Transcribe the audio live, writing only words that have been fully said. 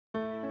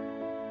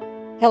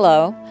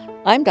Hello,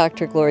 I'm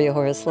Dr. Gloria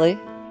Horsley.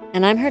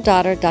 And I'm her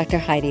daughter, Dr.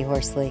 Heidi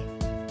Horsley.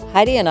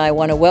 Heidi and I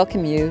want to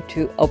welcome you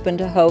to Open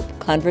to Hope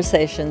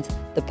Conversations,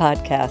 the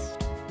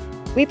podcast.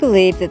 We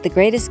believe that the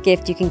greatest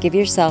gift you can give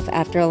yourself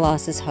after a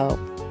loss is hope,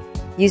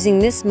 using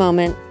this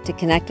moment to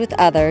connect with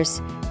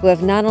others who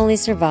have not only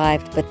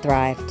survived but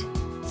thrived.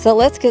 So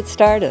let's get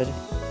started.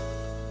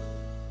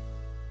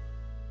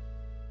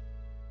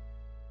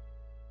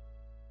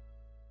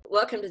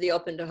 Welcome to the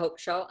Open to Hope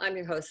show. I'm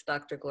your host,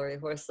 Dr. Gloria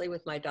Horsley,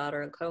 with my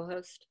daughter and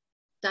co-host,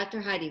 Dr.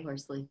 Heidi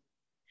Horsley.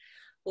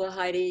 Well,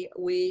 Heidi,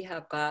 we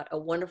have got a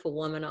wonderful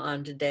woman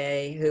on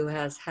today who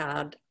has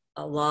had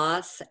a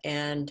loss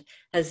and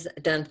has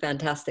done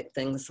fantastic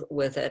things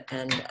with it,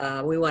 and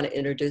we want to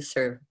introduce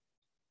her.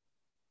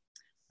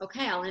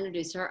 Okay, I'll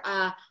introduce her.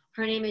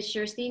 Her name is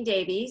Kjerstin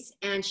Davies,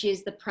 and she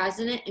is the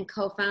president and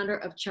co-founder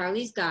of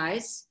Charlie's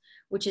Guys,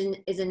 which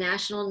is a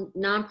national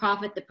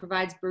nonprofit that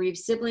provides bereaved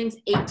siblings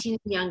 18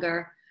 and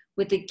younger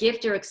with a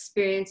gift or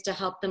experience to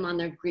help them on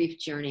their grief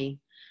journey.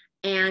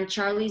 And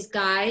Charlie's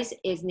Guys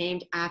is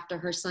named after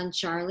her son,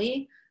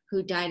 Charlie,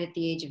 who died at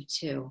the age of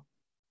 2.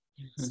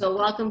 Mm-hmm. So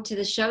welcome to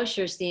the show,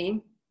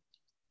 Kjerstin.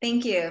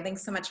 Thank you.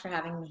 Thanks so much for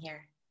having me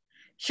here.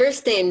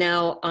 Kjerstin,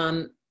 now,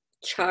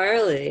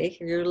 Charlie,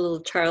 your little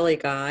Charlie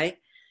guy,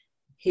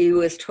 he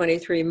was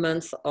 23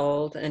 months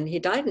old and he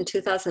died in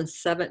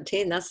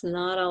 2017. That's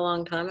not a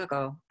long time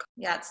ago.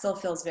 Yeah, it still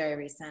feels very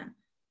recent.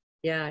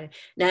 Yeah.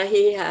 Now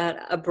he had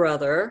a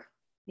brother.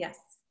 Yes.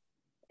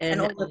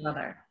 And, an older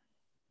brother.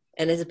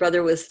 And his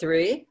brother was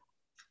 3?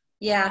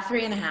 Yeah,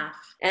 3.5.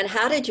 And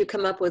how did you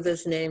come up with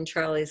this name,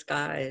 Charlie's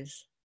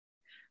Guys?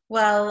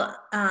 Well,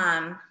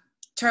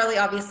 Charlie,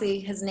 obviously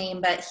his name,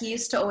 but he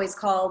used to always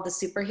call the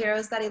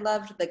superheroes that he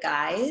loved the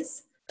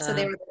guys. So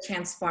they were the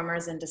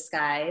Transformers in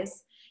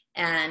disguise.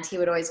 And he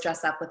would always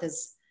dress up with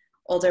his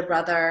older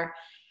brother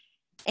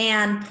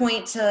and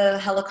point to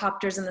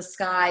helicopters in the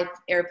sky,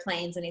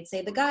 airplanes, and he'd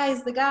say, the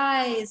guys, the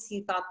guys.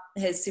 He thought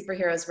his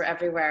superheroes were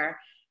everywhere.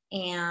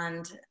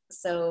 And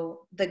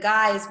so the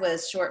guys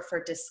was short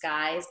for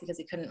disguise because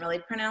he couldn't really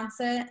pronounce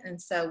it.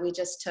 And so we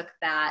just took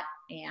that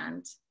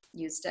and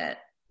used it.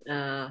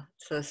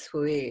 So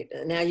sweet.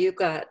 Now you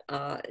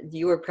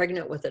were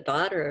pregnant with a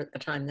daughter at the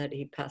time that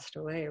he passed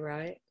away,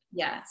 right?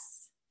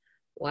 Yes.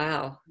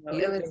 Wow. So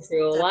You've been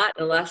through a lot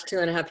in the last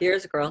 2.5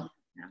 years, girl.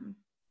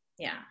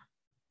 Yeah.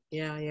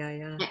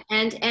 Yeah.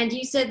 And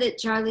you said that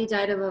Charlie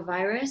died of a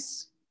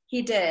virus?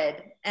 He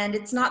did. And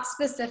it's not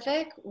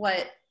specific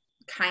what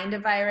kind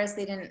of virus.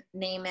 They didn't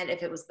name it,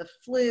 if it was the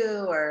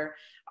flu or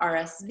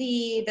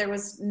RSV. There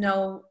was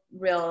no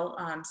real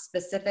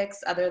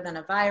specifics other than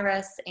a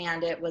virus,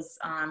 and it was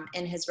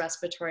in his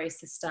respiratory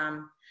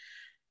system.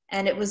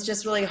 And it was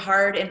just really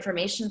hard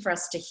information for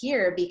us to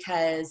hear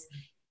because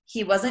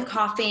he wasn't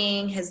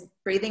coughing, his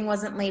breathing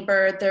wasn't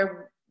labored.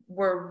 There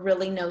were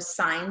really no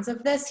signs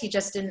of this. He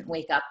just didn't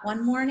wake up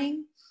one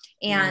morning.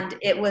 And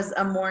it was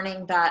a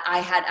morning that I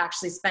had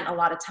actually spent a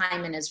lot of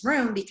time in his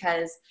room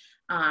because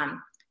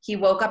he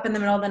woke up in the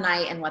middle of the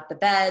night and wet the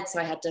bed. So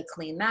I had to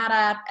clean that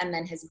up. And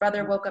then his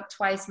brother woke up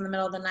twice in the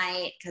middle of the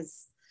night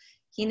because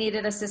he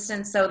needed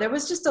assistance. So there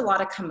was just a lot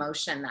of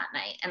commotion that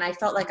night. And I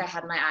felt like I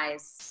had my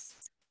eyes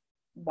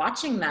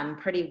watching them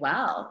pretty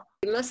well.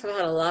 You must have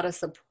had a lot of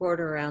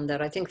support around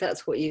that. I think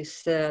that's what you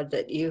said,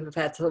 that you have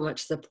had so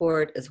much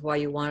support is why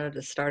you wanted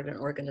to start an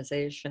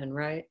organization,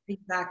 right?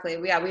 Exactly.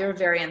 Yeah, we were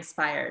very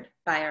inspired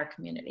by our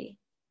community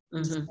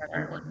to start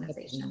our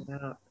organization.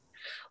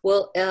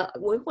 Well,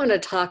 we want to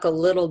talk a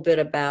little bit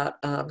about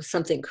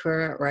something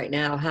current right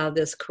now, how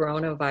this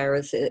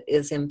coronavirus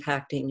is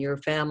impacting your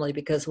family,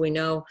 because we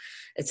know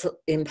it's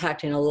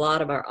impacting a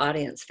lot of our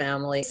audience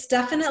family. It's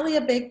definitely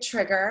a big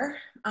trigger.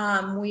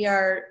 We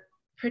are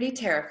pretty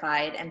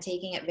terrified and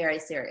taking it very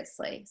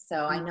seriously.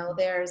 So I know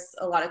there's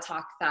a lot of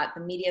talk that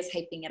the media is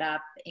hyping it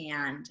up,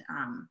 and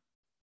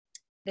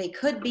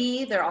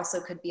there also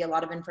could be a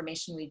lot of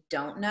information we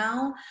don't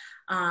know.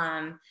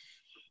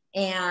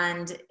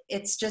 And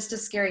it's just a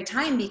scary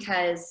time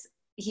because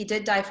he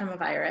did die from a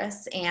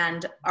virus,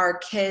 and our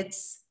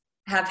kids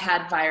have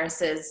had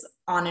viruses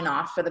on and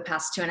off for the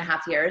past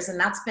 2.5 years. And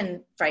that's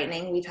been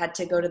frightening. We've had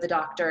to go to the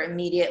doctor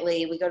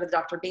immediately. We go to the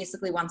doctor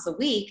basically once a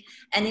week,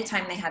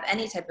 anytime they have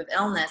any type of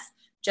illness,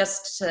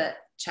 just to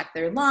check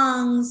their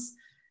lungs,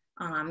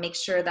 make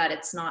sure that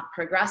it's not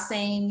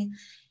progressing.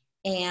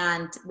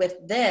 And with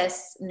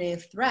this new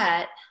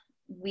threat,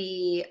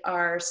 we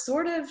are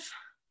sort of,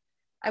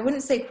 I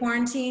wouldn't say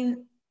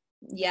quarantine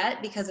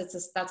yet because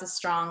that's a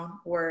strong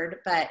word,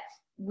 but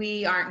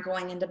we aren't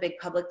going into big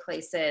public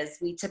places.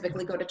 We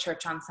typically go to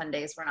church on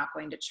Sundays. We're not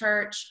going to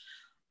church.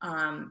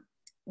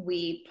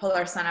 We pull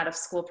our son out of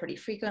school pretty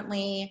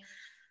frequently,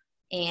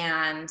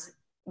 and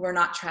we're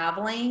not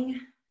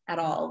traveling at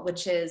all,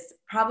 which is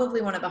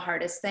probably one of the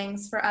hardest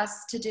things for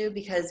us to do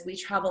because we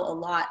travel a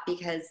lot,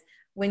 because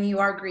when you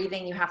are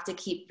grieving, you have to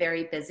keep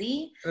very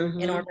busy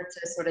in order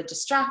to sort of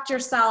distract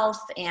yourself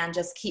and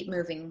just keep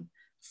moving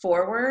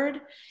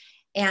forward.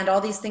 And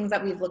all these things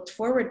that we've looked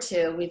forward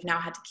to, we've now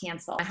had to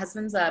cancel. My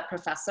husband's a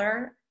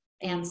professor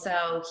And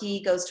so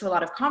he goes to a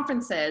lot of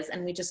conferences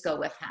and we just go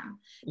with him.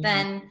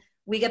 Then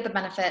we get the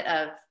benefit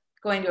of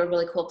going to a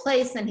really cool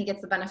place, and he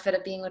gets the benefit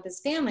of being with his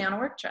family on a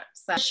work trip.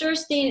 So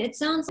Kjerstin, it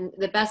sounds in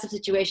the best of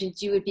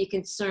situations you would be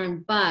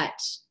concerned, but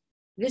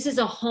this is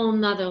a whole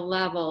nother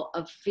level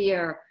of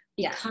fear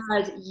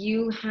because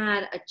you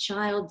had a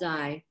child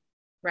die.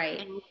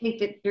 Right. And I think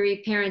that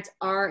bereaved parents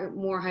are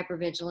more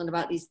hypervigilant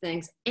about these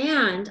things.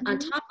 And on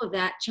top of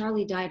that,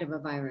 Charlie died of a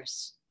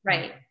virus.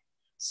 Right.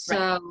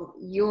 So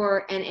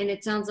and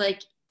it sounds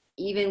like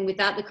even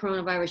without the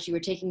coronavirus, you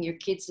were taking your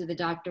kids to the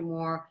doctor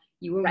more.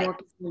 You were more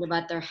concerned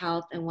about their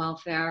health and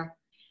welfare.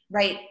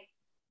 Right.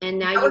 And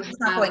now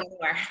not going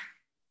anywhere.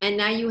 And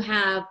now you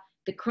have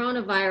the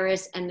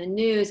coronavirus and the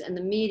news and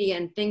the media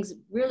and things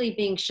really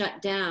being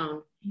shut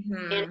down.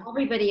 And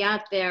everybody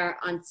out there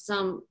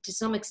to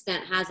some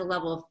extent has a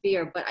level of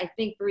fear. But I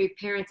think bereaved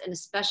parents, and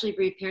especially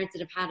bereaved parents that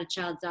have had a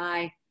child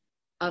die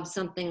of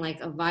something like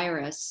a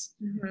virus,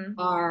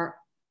 are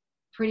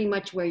pretty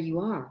much where you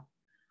are.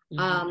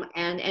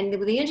 And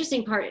the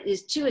interesting part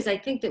is I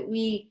think that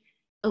we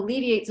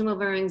alleviate some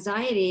of our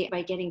anxiety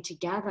by getting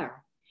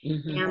together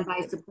and by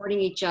supporting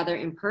each other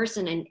in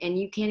person. And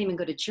you can't even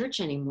go to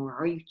church anymore,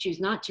 or you choose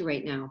not to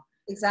right now.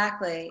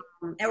 Exactly.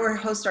 And we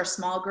host our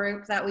small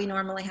group that we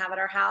normally have at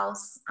our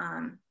house.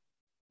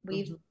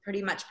 We've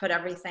pretty much put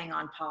everything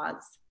on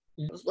pause.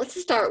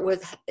 Let's start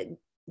with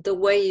the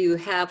way you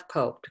have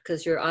coped,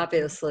 because you're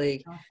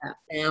obviously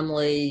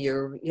family,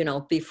 you're,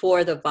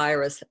 before the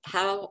virus.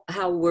 How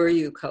were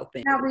you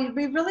coping? Yeah,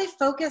 we really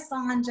focus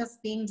on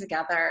just being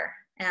together,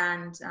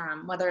 and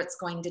whether it's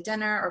going to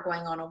dinner or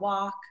going on a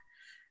walk,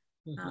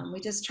 we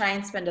just try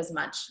and spend as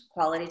much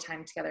quality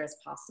time together as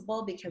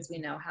possible, because we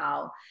know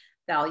how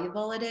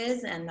valuable it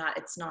is and that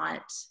it's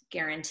not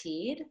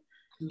guaranteed.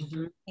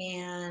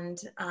 And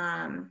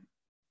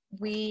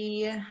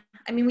we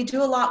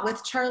do a lot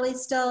with Charlie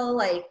still.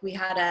 Like, we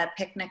had a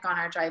picnic on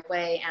our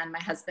driveway and my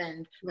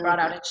husband brought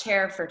out a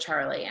chair for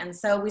Charlie. And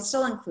so we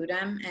still include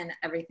him in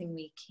everything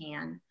we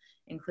can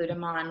include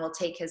him on. We'll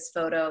take his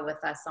photo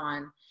with us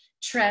on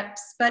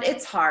trips, but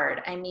it's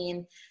hard. I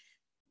mean,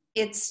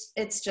 it's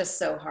just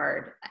so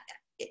hard.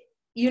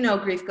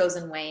 Grief goes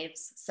in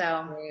waves.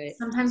 So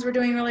sometimes we're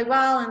doing really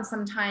well and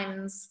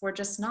sometimes we're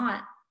just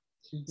not.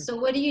 So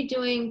what are you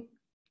doing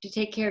to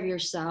take care of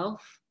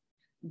yourself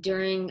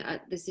during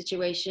the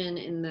situation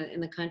in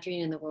the country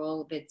and in the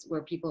world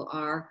where people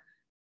are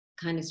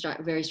kind of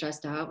very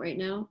stressed out right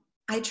now?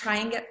 I try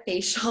and get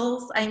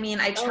facials. I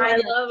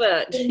love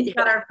it. Things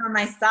that are for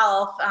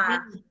myself.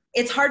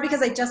 It's hard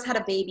because I just had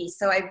a baby,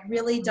 so I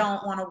really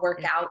don't want to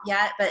work out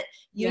yet, but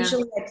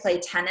usually I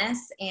play tennis,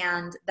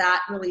 and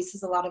that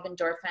releases a lot of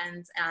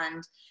endorphins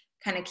and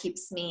kind of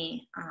keeps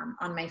me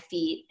on my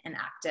feet and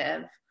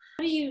active.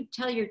 What do you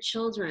tell your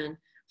children,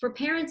 for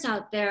parents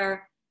out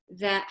there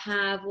that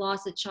have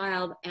lost a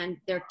child and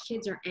their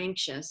kids are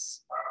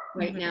anxious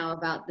right now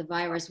about the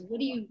virus? What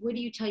do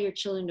you tell your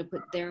children to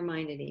put their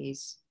mind at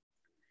ease?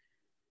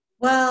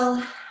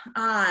 Well,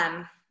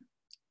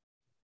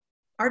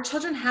 our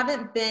children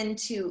haven't been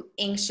too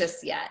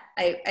anxious yet.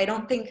 I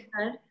don't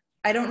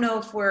know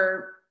if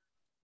we're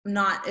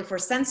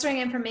censoring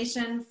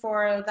information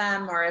for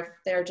them or if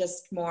they're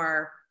just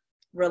more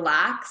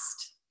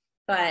relaxed,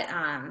 but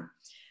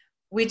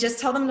we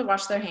just tell them to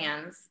wash their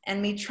hands,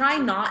 and we try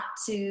not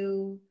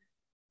to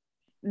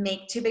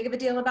make too big of a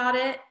deal about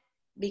it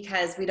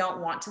because we don't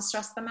want to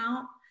stress them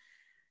out,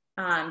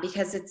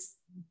 because it's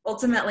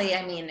ultimately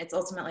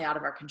out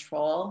of our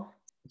control.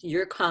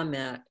 Your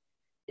comment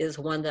is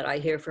one that I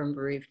hear from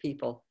bereaved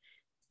people.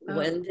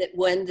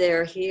 When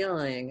they're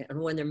healing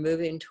and when they're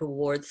moving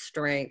towards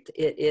strength,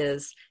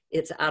 it's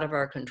out of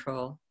our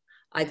control.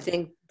 I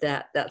think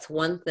that's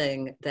one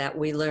thing that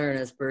we learn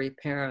as bereaved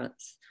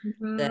parents,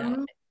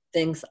 that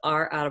things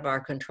are out of our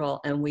control,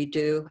 and we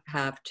do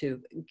have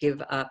to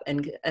give up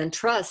and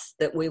trust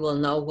that we will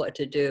know what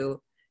to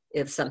do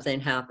if something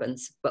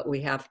happens, but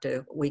we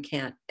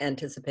can't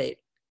anticipate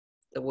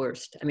the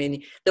worst. I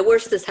mean, the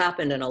worst has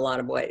happened in a lot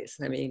of ways.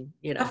 I mean,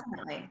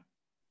 Definitely.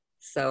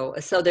 So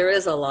there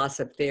is a loss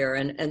of fear,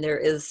 and there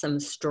is some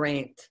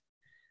strength,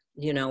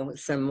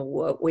 some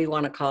what we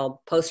want to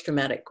call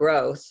post-traumatic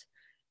growth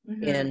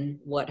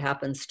in what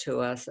happens to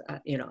us,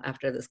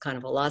 after this kind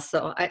of a loss.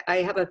 So I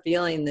have a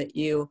feeling that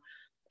you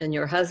and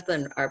your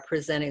husband are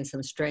presenting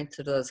some strength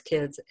to those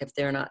kids if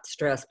they're not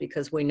stressed,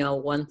 because we know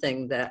one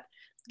thing, that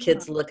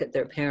kids look at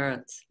their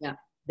parents. Yeah.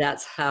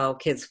 That's how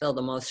kids feel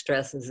the most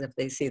stress, is if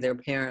they see their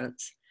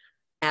parents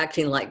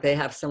acting like they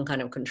have some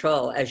kind of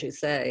control, as you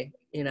say.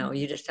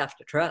 You just have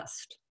to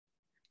trust.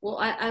 Well,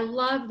 I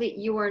love that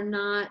you're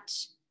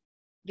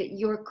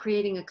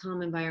creating a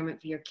calm environment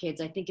for your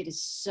kids. I think it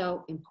is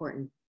so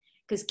important,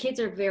 because kids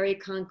are very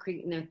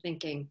concrete in their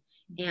thinking,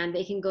 and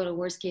they can go to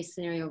worst case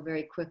scenario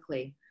very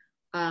quickly.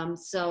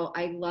 So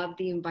I love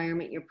the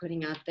environment you're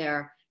putting out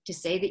there. To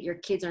say that your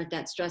kids aren't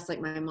that stressed, like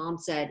my mom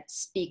said,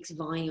 speaks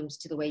volumes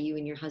to the way you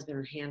and your husband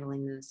are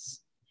handling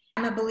this.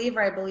 I'm a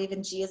believer. I believe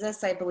in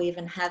Jesus. I believe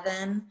in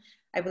heaven.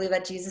 I believe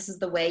that Jesus is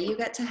the way you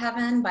get to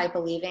heaven, by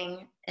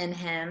believing in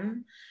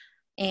him.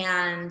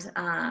 And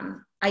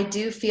I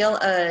do feel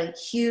a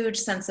huge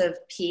sense of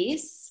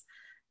peace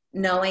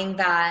knowing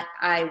that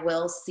I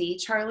will see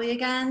Charlie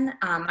again.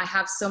 I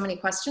have so many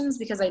questions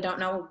because I don't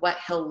know what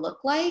he'll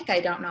look like. I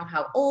don't know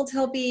how old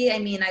he'll be. I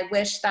mean, I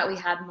wish that we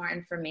had more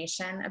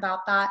information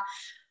about that,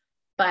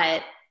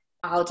 but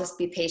I'll just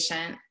be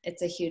patient.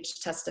 It's a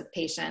huge test of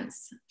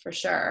patience for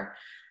sure.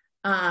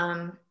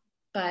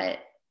 But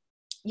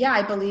yeah,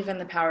 I believe in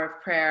the power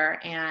of prayer,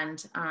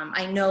 and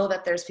I know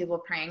that there's people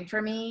praying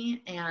for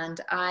me, and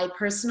I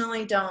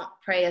personally don't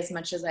pray as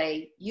much as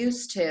I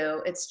used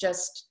to. It's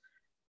just,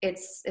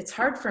 it's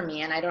hard for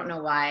me, and I don't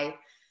know why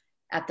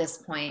at this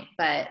point,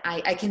 but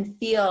I can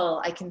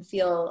feel,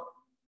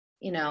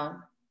 you know,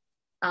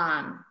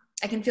 I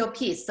can feel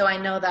peace. So I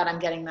know that I'm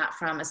getting that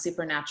from a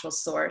supernatural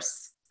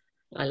source.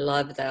 I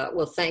love that.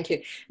 Well, thank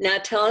you. Now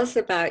tell us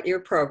about your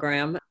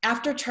program.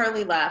 After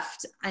Charlie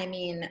left, I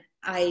mean,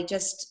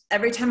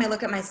 every time I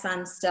look at my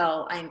son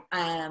still,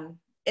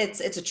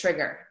 it's a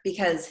trigger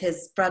because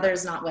his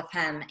brother's not with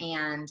him,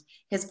 and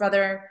his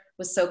brother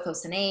was so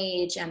close in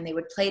age and they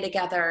would play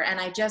together. And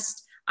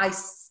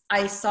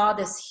I saw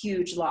this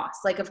huge loss.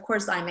 Like, of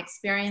course I'm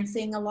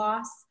experiencing a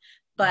loss,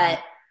 but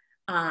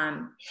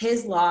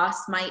his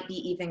loss might be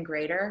even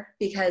greater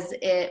because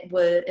it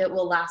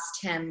will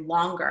last him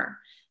longer,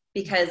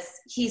 because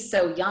he's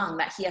so young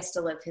that he has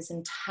to live his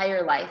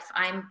entire life.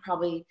 I'm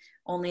probably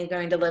only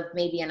going to live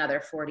maybe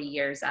another 40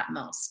 years at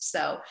most.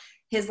 So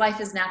his life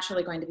is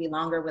naturally going to be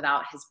longer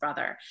without his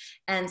brother.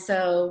 And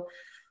so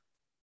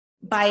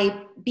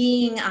by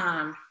being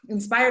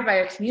inspired by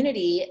our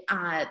community,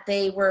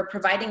 they were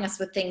providing us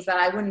with things that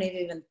I wouldn't have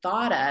even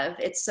thought of.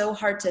 It's so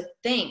hard to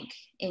think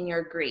in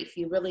your grief.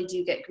 You really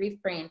do get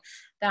grief brain.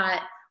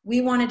 That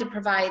we wanted to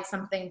provide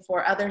something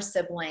for other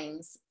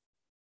siblings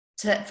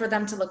for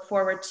them to look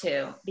forward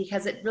to,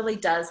 because it really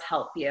does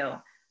help you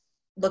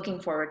looking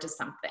forward to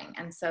something.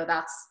 And so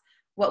that's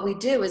what we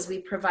do, is we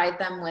provide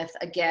them with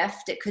a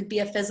gift. It could be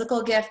a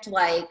physical gift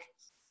like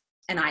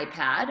an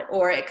iPad,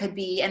 or it could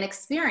be an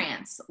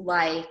experience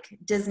like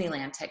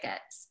Disneyland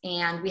tickets.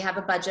 And we have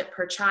a budget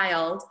per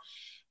child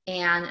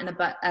and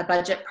a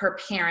budget per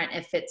parent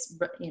if it's,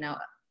 you know,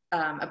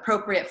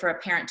 appropriate for a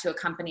parent to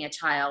accompany a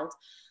child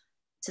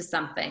to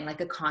something like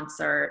a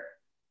concert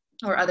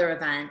or other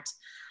event.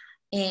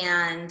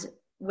 And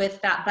with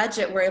that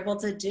budget, we're able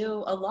to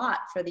do a lot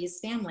for these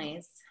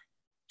families.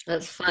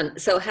 That's fun.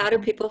 So how do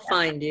people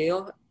find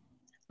you?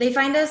 They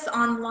find us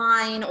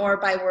online or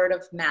by word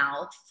of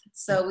mouth.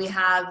 So we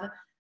have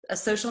a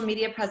social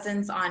media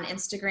presence on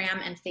Instagram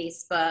and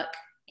Facebook,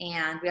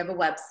 and we have a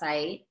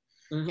website.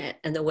 Mm-hmm.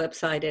 And the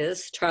website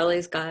is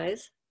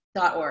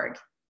charliesguys.org.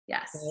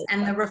 Yes. Right.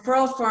 And the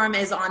referral form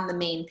is on the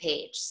main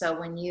page. So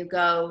when you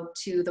go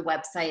to the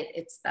website,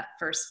 it's that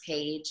first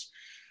page.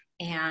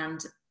 And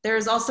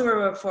there's also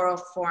a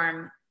referral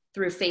form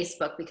through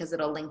Facebook because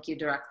it'll link you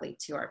directly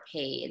to our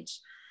page.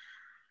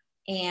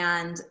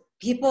 And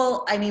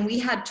people, I mean, we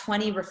had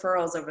 20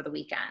 referrals over the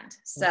weekend.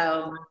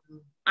 So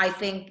I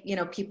think, you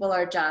know, people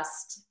are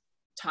just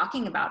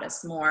talking about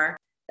us more.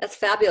 That's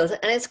fabulous.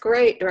 And it's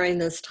great during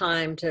this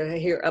time to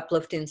hear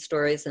uplifting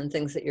stories and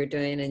things that you're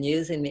doing and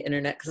using the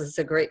internet, because it's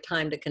a great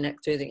time to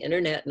connect through the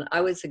internet. And I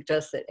would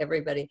suggest that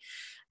everybody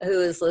who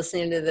is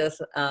listening to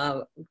this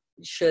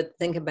should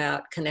think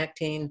about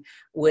connecting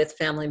with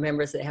family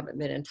members they haven't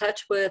been in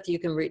touch with. You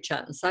can reach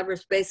out in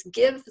cyberspace.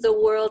 Give the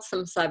world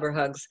some cyber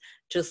hugs,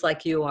 just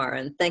like you are.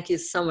 And thank you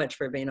so much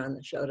for being on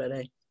the show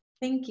today.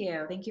 Thank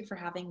you. Thank you for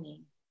having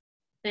me.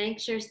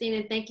 Thanks, Kjerstin,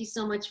 and thank you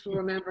so much for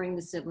remembering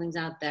the siblings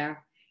out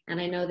there.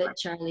 And I know that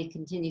Charlie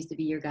continues to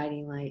be your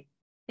guiding light.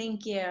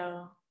 Thank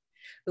you.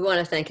 We want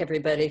to thank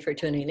everybody for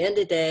tuning in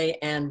today,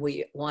 and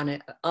we want to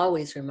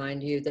always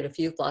remind you that if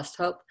you've lost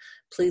hope,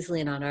 please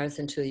lean on ours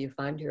until you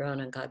find your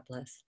own, and God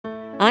bless.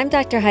 I'm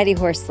Dr. Heidi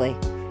Horsley.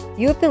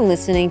 You have been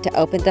listening to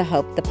Open to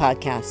Hope, the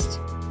podcast.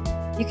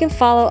 You can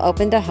follow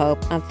Open to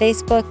Hope on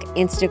Facebook,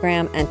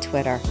 Instagram, and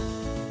Twitter.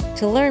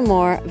 To learn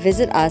more,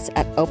 visit us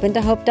at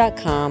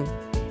opentohope.com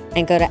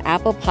and go to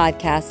Apple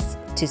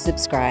Podcasts to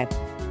subscribe.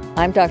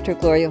 I'm Dr.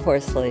 Gloria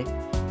Horsley.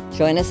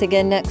 Join us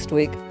again next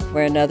week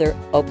for another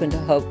Open to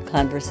Hope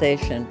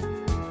conversation,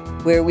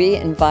 where we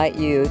invite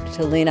you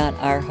to lean on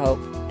our hope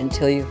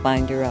until you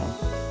find your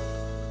own.